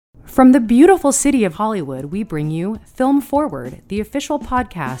From the beautiful city of Hollywood, we bring you Film Forward, the official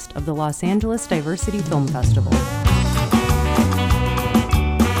podcast of the Los Angeles Diversity Film Festival.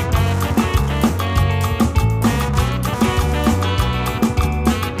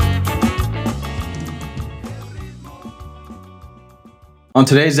 On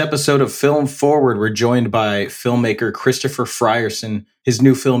today's episode of Film Forward, we're joined by filmmaker Christopher Frierson. His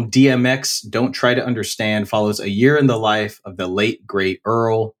new film, DMX, Don't Try to Understand, follows a year in the life of the late, great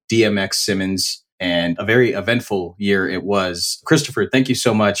Earl DMX Simmons, and a very eventful year it was. Christopher, thank you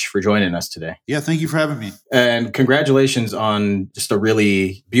so much for joining us today. Yeah, thank you for having me. And congratulations on just a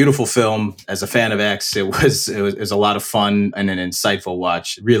really beautiful film. As a fan of X, it was a lot of fun and an insightful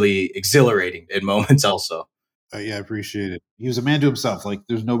watch, really exhilarating in moments also. Yeah, I appreciate it. He was a man to himself. Like,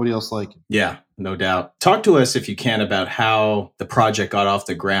 there's nobody else like him. Yeah, no doubt. Talk to us, if you can, about how the project got off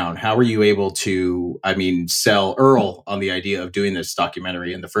the ground. How were you able to, sell Earl on the idea of doing this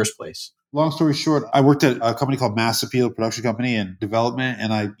documentary in the first place? Long story short, I worked at a company called Mass Appeal Production Company in development,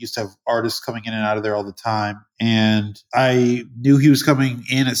 and I used to have artists coming in and out of there all the time. And I knew he was coming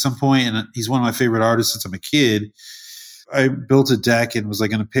in at some point, and he's one of my favorite artists since I'm a kid. I built a deck and was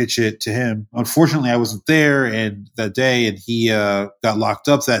going to pitch it to him. Unfortunately, I wasn't there that day, and he got locked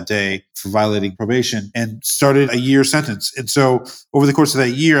up that day for violating probation and started a year sentence. And so over the course of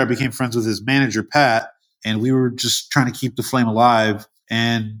that year, I became friends with his manager, Pat, and we were just trying to keep the flame alive.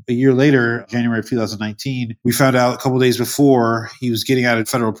 And a year later, January of 2019, we found out a couple of days before he was getting out of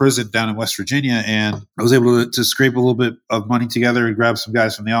federal prison down in West Virginia. And I was able to scrape a little bit of money together and grab some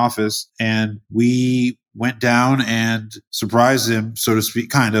guys from the office. And we went down and surprised him, so to speak,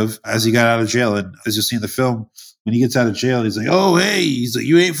 kind of, as he got out of jail. And as you see in the film, when he gets out of jail, he's like, "Oh, hey," he's like,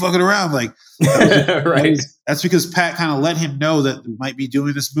 "You ain't fucking around." Like, right. That's because Pat kind of let him know that we might be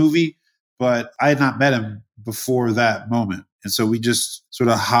doing this movie, but I had not met him before that moment. And so we just sort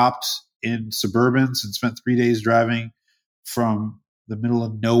of hopped in Suburbans and spent 3 days driving from the middle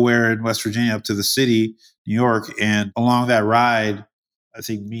of nowhere in West Virginia up to the city, New York. And along that ride, I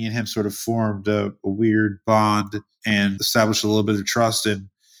think me and him sort of formed a weird bond and established a little bit of trust. And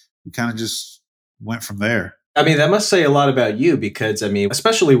we kind of just went from there. That must say a lot about you because,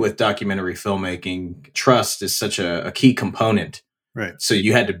 especially with documentary filmmaking, trust is such a key component. Right. So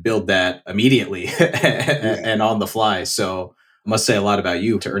you had to build that immediately and on the fly. So it must say a lot about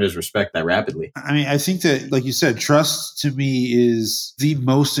you to earn his respect that rapidly. I think that, like you said, trust to me is the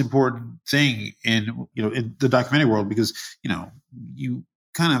most important thing in the documentary world because, you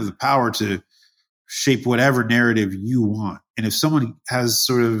kind of have the power to shape whatever narrative you want. And if someone has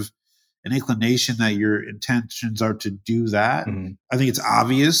sort of an inclination that your intentions are to do that, I think it's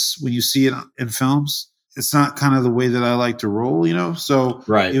obvious when you see it in films. It's not kind of the way that I like to roll, So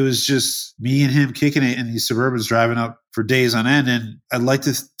right. It was just me and him kicking it in these Suburbans driving up for days on end. And I'd like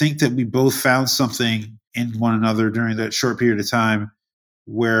to think that we both found something in one another during that short period of time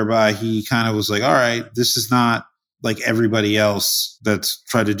whereby he kind of was like, all right, this is not like everybody else that's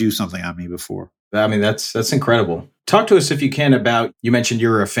tried to do something on me before. That's incredible. Talk to us, if you can, about, you mentioned you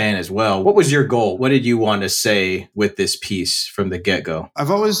were a fan as well. What was your goal? What did you want to say with this piece from the get-go?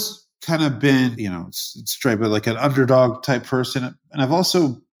 I've always kind of been, it's straight, but like an underdog type person. And I've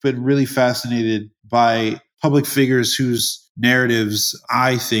also been really fascinated by public figures whose narratives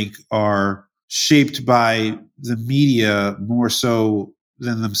I think are shaped by the media more so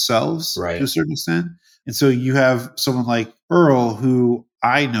than themselves, right, to a certain extent. And so you have someone like Earl, who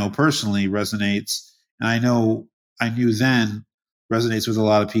I know personally resonates, and I knew then resonates with a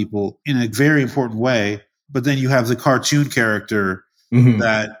lot of people in a very important way. But then you have the cartoon character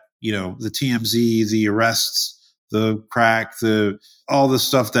that, the TMZ, the arrests, the crack, all the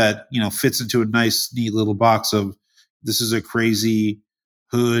stuff that, fits into a nice, neat little box of this is a crazy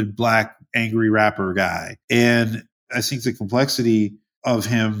hood, black, angry rapper guy. And I think the complexity of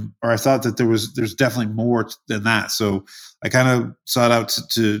him, or I thought that there's definitely more than that. So I kind of sought out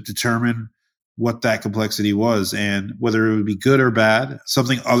to determine what that complexity was and whether it would be good or bad,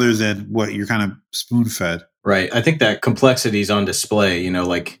 something other than what you're kind of spoon-fed. Right. I think that complexity is on display.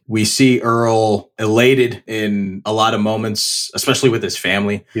 Like we see Earl elated in a lot of moments, especially with his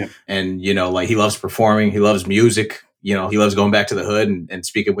family. Yeah. And, like he loves performing. He loves music. He loves going back to the hood and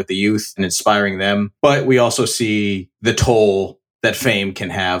speaking with the youth and inspiring them. But we also see the toll that fame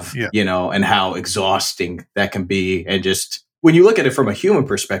can have, and how exhausting that can be. And just when you look at it from a human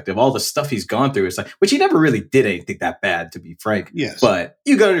perspective, all the stuff he's gone through, it's like, which he never really did anything that bad, to be frank. Yes. But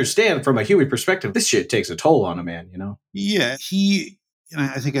you got to understand from a human perspective, this shit takes a toll on a man, Yeah.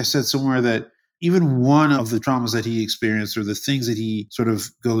 I think I said somewhere that even one of the traumas that he experienced or the things that he sort of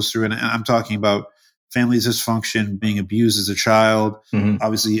goes through, and I'm talking about family dysfunction, being abused as a child,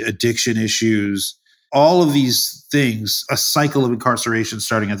 obviously addiction issues, all of these things, a cycle of incarceration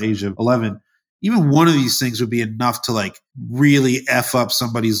starting at the age of 11. Even one of these things would be enough to like really F up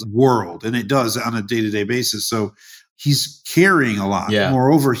somebody's world. And it does on a day-to-day basis. So he's carrying a lot. Yeah.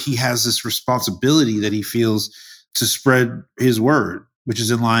 Moreover, he has this responsibility that he feels to spread his word, which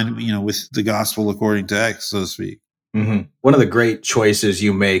is in line, with the gospel according to X, so to speak. Mm-hmm. One of the great choices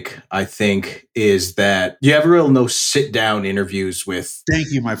you make, I think, is that you have real sit down interviews with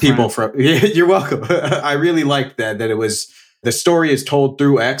Thank you, my people friend. You're welcome. I really liked that it was the story is told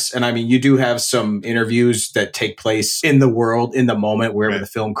through X. And I mean, you do have some interviews that take place in the world, in the moment, wherever the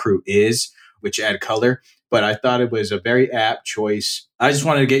film crew is, which add color. But I thought it was a very apt choice. I just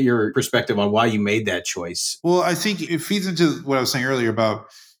wanted to get your perspective on why you made that choice. Well, I think it feeds into what I was saying earlier about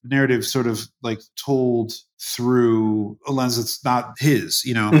narrative sort of like told through a lens that's not his,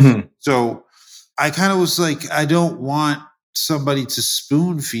 So I kind of was like, I don't want somebody to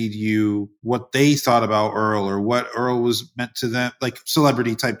spoon feed you what they thought about Earl or what Earl was meant to them, like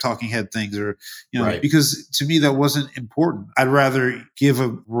celebrity type talking head things or, because to me that wasn't important. I'd rather give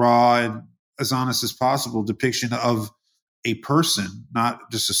a raw and as honest as possible depiction of a person, not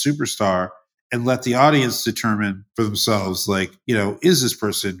just a superstar, and let the audience determine for themselves, like, is this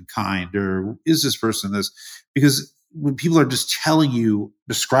person kind or is this person this? Because when people are just telling you,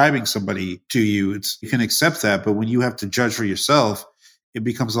 describing somebody to you, you can accept that. But when you have to judge for yourself, it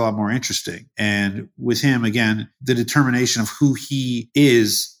becomes a lot more interesting. And with him, again, the determination of who he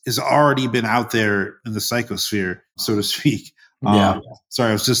is has already been out there in the psychosphere, so to speak. Sorry,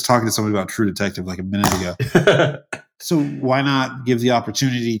 I was just talking to somebody about True Detective like a minute ago. So why not give the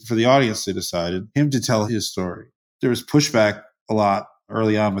opportunity for the audience to decide and him to tell his story? There was pushback a lot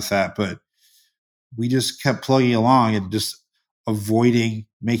early on with that, but we just kept plugging along and just avoiding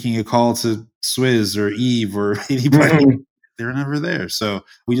making a call to Swizz or Eve or anybody. They were never there. So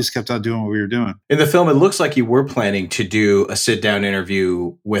we just kept on doing what we were doing. In the film, it looks like you were planning to do a sit-down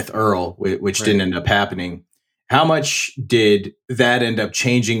interview with Earl, which didn't end up happening. How much did that end up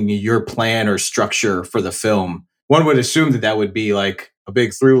changing your plan or structure for the film? One would assume that would be like a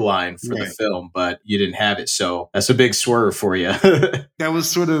big through line for the film, but you didn't have it. So that's a big swerve for you. That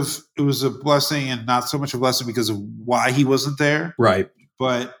was it was a blessing and not so much a blessing because of why he wasn't there. Right.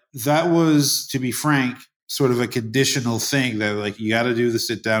 But that was, to be frank, sort of a conditional thing that like, you got to do the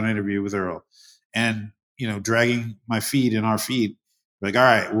sit down interview with Earl and, dragging my feet in our feet, like, all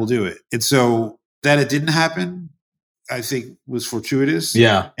right, we'll do it. And so that it didn't happen, I think was fortuitous.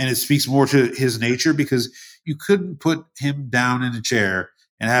 Yeah. And it speaks more to his nature because you couldn't put him down in a chair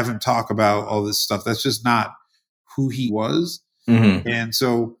and have him talk about all this stuff. That's just not who he was. Mm-hmm. And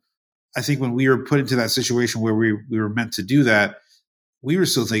so I think when we were put into that situation where we were meant to do that, we were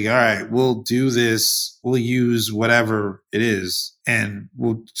still thinking, all right, we'll do this. We'll use whatever it is. And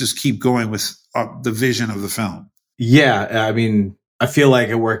we'll just keep going with the vision of the film. Yeah. I mean, I feel like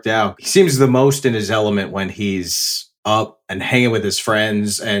it worked out. He seems the most in his element when he's up and hanging with his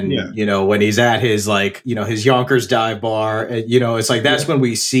friends and, when he's at his his Yonkers dive bar, it's like, that's when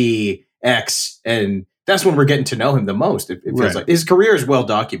we see X and that's when we're getting to know him the most. It feels like his career is well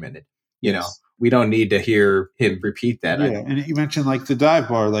documented, we don't need to hear him repeat that. Yeah. And you mentioned like the dive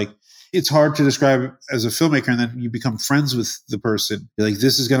bar, like it's hard to describe as a filmmaker and then you become friends with the person. You're like,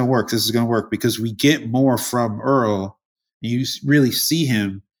 this is going to work. This is going to work because we get more from Earl. You really see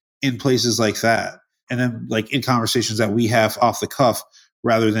him in places like that. And then like in conversations that we have off the cuff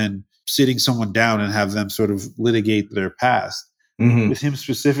rather than sitting someone down and have them sort of litigate their past. Mm-hmm. With him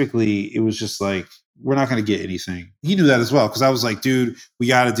specifically, it was just like, we're not going to get anything. He knew that as well. Cause I was like, dude, we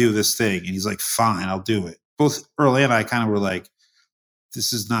got to do this thing. And he's like, fine, I'll do it. Both Earl and I kind of were like,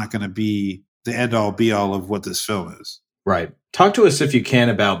 this is not going to be the end all be all of what this film is. Right. Talk to us if you can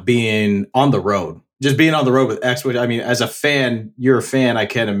about being on the road. Just being on the road with X, I mean, as a fan, you're a fan. I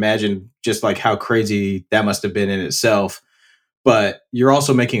can't imagine just like how crazy that must have been in itself. But you're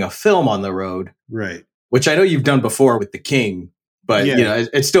also making a film on the road. Right. Which I know you've done before with The King. But,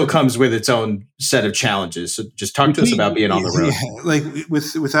 it still comes with its own set of challenges. So just talk to us about being on the road. Yeah. Like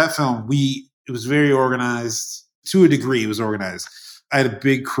with that film, it was very organized. To a degree, it was organized. I had a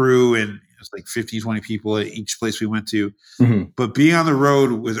big crew and it was like 15, 20 people at each place we went to. Mm-hmm. But being on the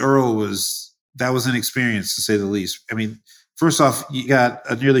road with Earl was an experience, to say the least. I mean, first off, you got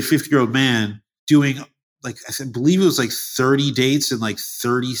a nearly 50-year-old man doing, like, I believe it was like 30 dates in like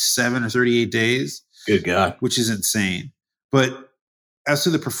 37 or 38 days. Good God. Which is insane. But as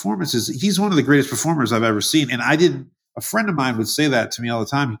to the performances, he's one of the greatest performers I've ever seen. And a friend of mine would say that to me all the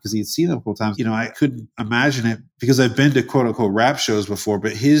time because he had seen them a couple times. I couldn't imagine it because I've been to quote unquote rap shows before,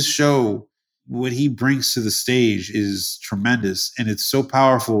 but his show what he brings to the stage is tremendous. And it's so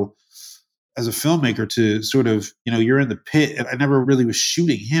powerful as a filmmaker to sort of, you're in the pit, and I never really was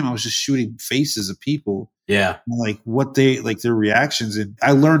shooting him. I was just shooting faces of people. Yeah. Like their reactions. And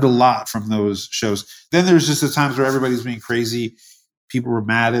I learned a lot from those shows. Then there's just the times where everybody's being crazy. People were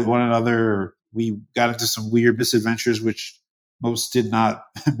mad at one another. Or we got into some weird misadventures, which most did not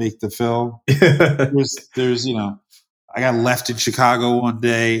make the film. There's, I got left in Chicago one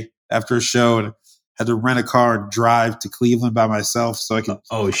day after a show and had to rent a car and drive to Cleveland by myself so I could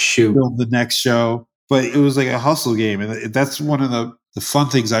film the next show. But it was like a hustle game. And that's one of the fun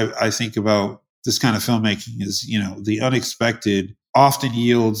things I think about this kind of filmmaking is, the unexpected often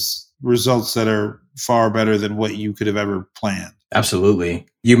yields results that are far better than what you could have ever planned. Absolutely.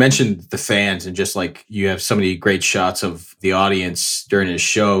 You mentioned the fans, and just like you have so many great shots of the audience during his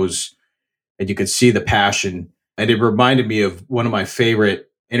shows, and you could see the passion. And it reminded me of one of my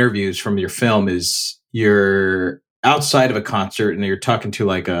favorite interviews from your film is you're outside of a concert and you're talking to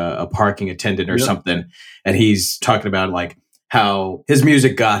like a parking attendant or something. And he's talking about like how his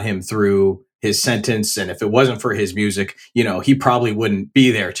music got him through his sentence. And if it wasn't for his music, he probably wouldn't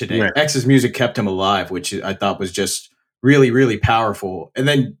be there today. Right. X's music kept him alive, which I thought was just really, really powerful. And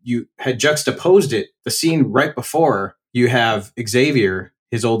then you had juxtaposed it, the scene right before you have Xavier,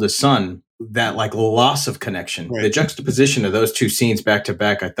 his oldest son, that like loss of connection. Right. The juxtaposition of those two scenes back to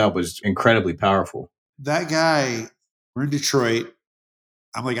back, I thought was incredibly powerful. That guy, we're in Detroit.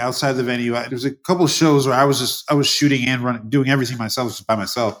 I'm like outside the venue. There's a couple of shows where I was shooting and running, doing everything myself, just by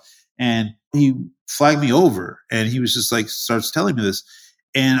myself. And he flagged me over and he was just like, starts telling me this.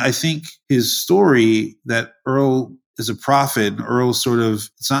 And I think his story that Earl is a prophet, and Earl sort of,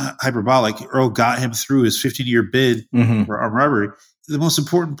 it's not hyperbolic. Earl got him through his 15-year bid for armed robbery. The most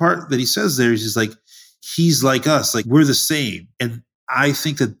important part that he says there is just like, he's like us, like we're the same. And I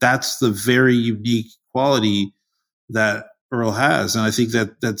think that that's the very unique quality that Earl has. And I think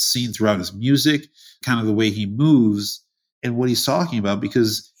that that's seen throughout his music, kind of the way he moves and what he's talking about,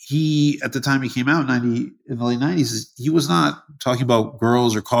 because he, at the time he came out in the late 90s, he was not talking about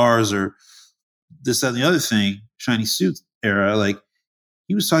girls or cars or this, that, and the other thing, shiny suit era. Like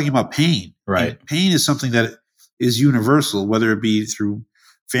he was talking about pain. Right. And pain is something that is universal, whether it be through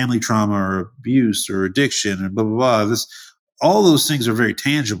family trauma or abuse or addiction and blah, blah, blah. All those things are very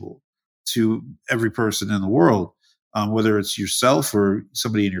tangible to every person in the world, whether it's yourself or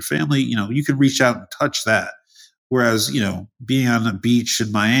somebody in your family. You can reach out and touch that. Whereas, being on the beach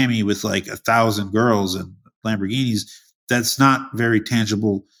in Miami with like 1,000 girls and Lamborghinis, that's not very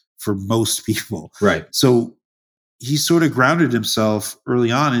tangible for most people. Right. So he sort of grounded himself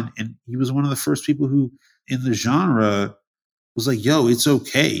early on. And he was one of the first people who in the genre was like, yo, it's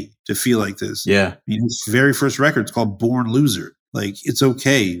okay to feel like this. Yeah. I mean, his very first record is called Born Loser. Like, it's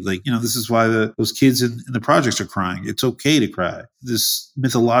okay. Like, this is why those kids in the projects are crying. It's okay to cry. This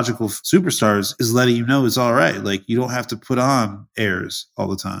mythological superstars is letting you know it's all right. Like, you don't have to put on airs all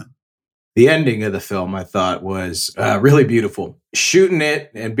the time. The ending of the film, I thought, was really beautiful. Shooting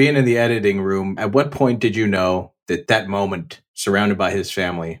it and being in the editing room, at what point did you know that moment, surrounded by his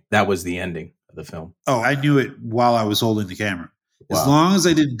family, that was the ending of the film? Oh, I knew it while I was holding the camera. Wow. As long as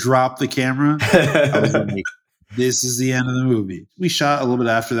I didn't drop the camera, I was like, this is the end of the movie. We shot a little bit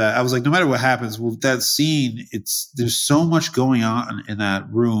after that. I was like, no matter what happens, that scene, there's so much going on in that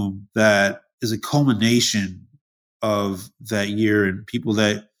room that is a culmination of that year and people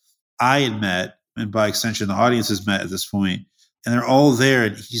that I had met, and by extension, the audience has met at this point, and they're all there,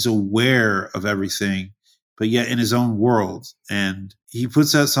 and he's aware of everything, but yet in his own world. And he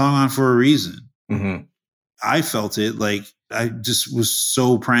puts that song on for a reason. Mm-hmm. I felt it. Like, I just was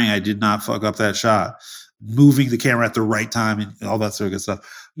so praying I did not fuck up that shot. Moving the camera at the right time and all that sort of good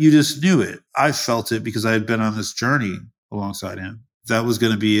stuff. You just knew it. I felt it because I had been on this journey alongside him. That was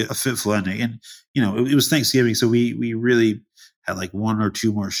going to be a fitful ending. And, it was Thanksgiving, so we really had like one or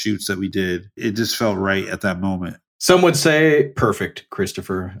two more shoots that we did. It just felt right at that moment. Some would say perfect,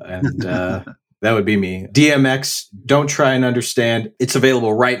 Christopher. And that would be me. DMX, Don't Try and Understand. It's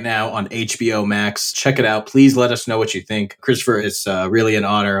available right now on HBO Max. Check it out. Please let us know what you think. Christopher, it's really an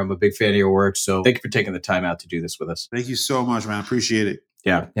honor. I'm a big fan of your work. So thank you for taking the time out to do this with us. Thank you so much, man. I appreciate it.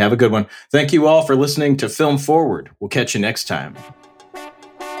 Yeah, have a good one. Thank you all for listening to Film Forward. We'll catch you next time.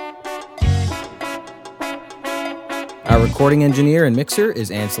 Our recording engineer and mixer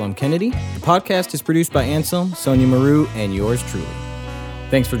is Anselm Kennedy. The podcast is produced by Anselm, Sonia Maru, and yours truly.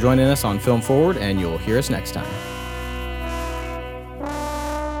 Thanks for joining us on Film Forward, and you'll hear us next time.